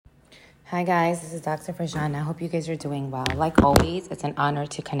Hi guys, this is Dr. Farjan. I hope you guys are doing well. Like always, it's an honor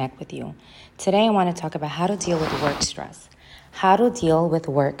to connect with you. Today I want to talk about how to deal with work stress. How to deal with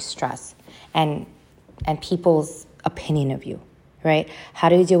work stress and people's opinion of you, right? How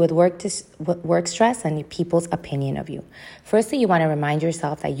do you deal with work stress and people's opinion of you? Firstly, you want to remind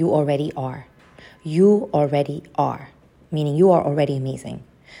yourself that you already are. You already are, meaning you are already amazing.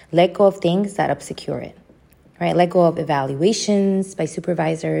 Let go of things that obscure it. Right? Let go of evaluations by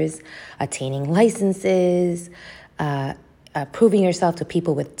supervisors, attaining licenses, proving yourself to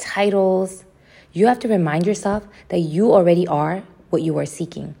people with titles. You have to remind yourself that you already are what you are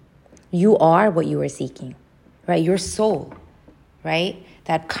seeking. You are what you are seeking, right? Your soul, right?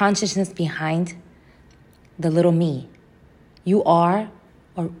 That consciousness behind the little me. You are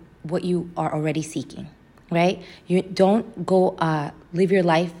or what you are already seeking, right? You don't go live your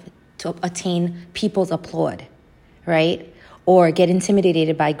life to attain people's applaud, right? Or get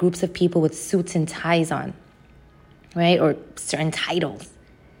intimidated by groups of people with suits and ties on, right? Or certain titles.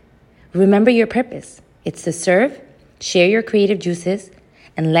 Remember your purpose. It's to serve, share your creative juices,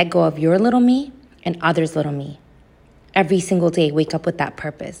 and let go of your little me and others' little me. Every single day, wake up with that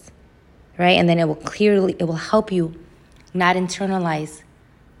purpose, right? And then it will help you not internalize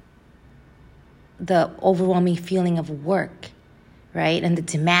the overwhelming feeling of work, right? And the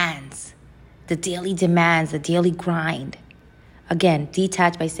demands, the daily grind. Again,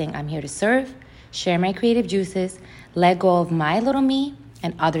 detach by saying, I'm here to serve, share my creative juices, let go of my little me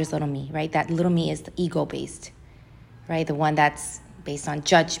and others' little me, right? That little me is the ego-based, right? The one that's based on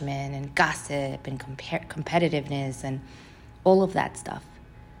judgment and gossip and competitiveness and all of that stuff.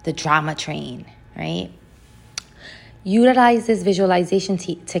 The drama train, right? Utilize this visualization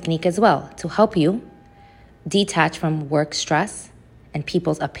technique as well to help you detach from work stress and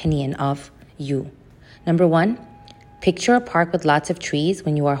people's opinion of you. Number 1, picture a park with lots of trees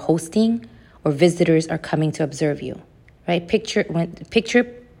when you are hosting or visitors are coming to observe you, right? Picture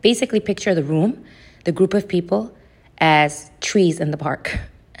the room, the group of people as trees in the park,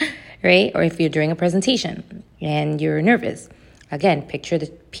 right? Or if you're doing a presentation and you're nervous, again, picture the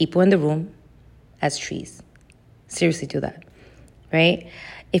people in the room as trees. Seriously do that, right?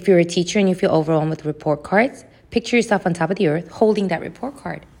 If you're a teacher and you feel overwhelmed with report cards, picture yourself on top of the earth holding that report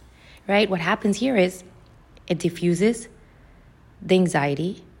card, right? What happens here is it diffuses the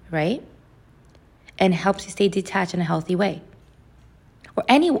anxiety, right? And helps you stay detached in a healthy way. Or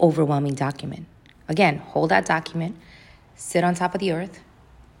any overwhelming document. Again, hold that document, sit on top of the earth,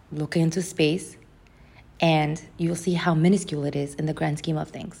 look into space, and you'll see how minuscule it is in the grand scheme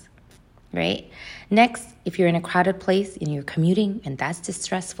of things. Right? Next, if you're in a crowded place and you're commuting and that's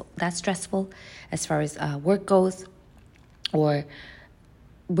stressful as far as work goes or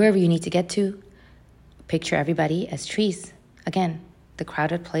wherever you need to get to, picture everybody as trees. Again, the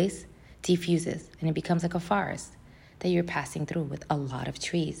crowded place diffuses and it becomes like a forest that you're passing through with a lot of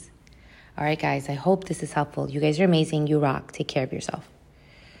trees. All right, guys, I hope this is helpful. You guys are amazing. You rock. Take care of yourself.